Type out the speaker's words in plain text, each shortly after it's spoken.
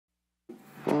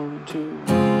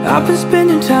I've been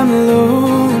spending time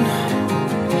alone.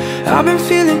 I've been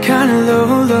feeling kinda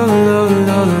low.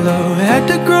 Had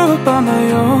to grow up on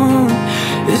my own.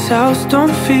 This house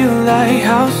don't feel like,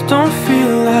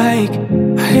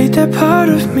 I hate that part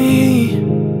of me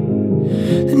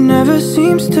that never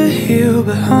seems to heal.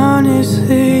 But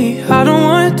honestly, I don't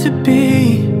want it to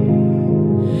be.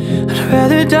 I'd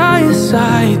rather die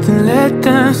inside than let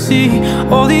them see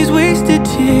all these wasted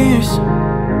tears.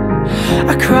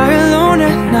 I cry alone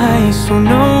at night so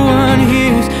no one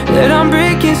hears that I'm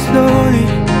breaking slowly.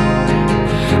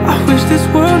 I wish this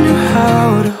world knew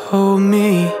how to hold me.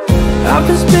 I've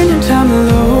been spending time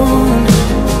alone.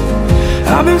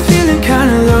 I've been feeling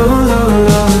kinda low.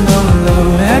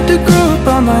 Had to grow up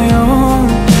on my own.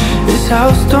 This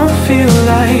house don't feel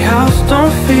like,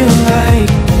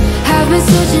 I've been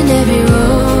searching every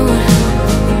road,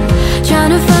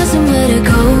 trying to find somewhere to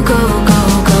go.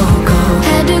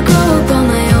 Had to grow up on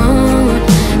my own.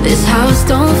 This house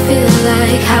don't feel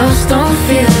like,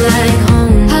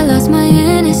 home. I lost my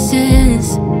innocence,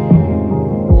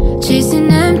 chasing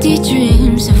empty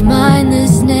dreams of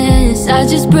mindlessness. I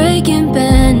just break and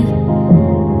bend.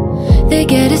 They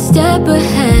get a step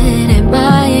ahead at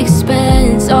my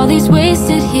expense. All these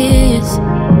wasted years,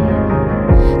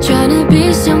 trying to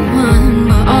be someone,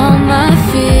 but all my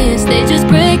fears, they just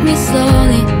break me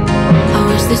slowly. I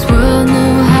wish this world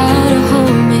knew how to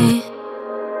hold me.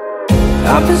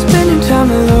 I've been spending time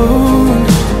alone.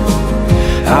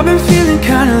 I've been feeling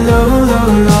kinda low.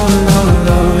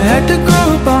 Had to grow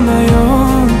up on my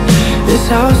own. This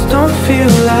house don't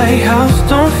feel like,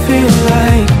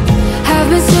 I've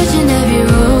been searching every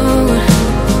road,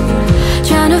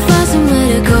 trying to find somewhere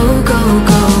to go.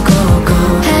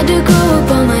 Had to grow up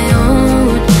on my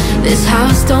own. This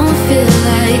house don't feel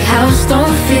like,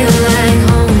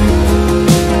 home.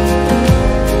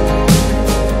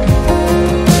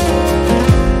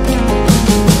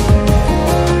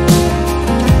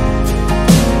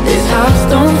 This house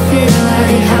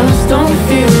don't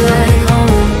feel like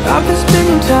home. I've been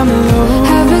spending time alone.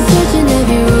 I've been searching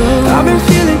every road. I've been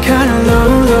feeling kinda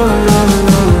low.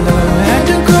 Had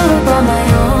to grow up on my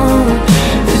own.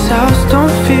 This house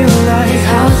don't feel like,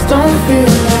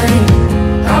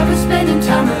 I've been spending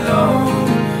time alone.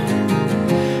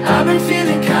 I've been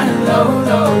feeling kinda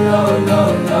low.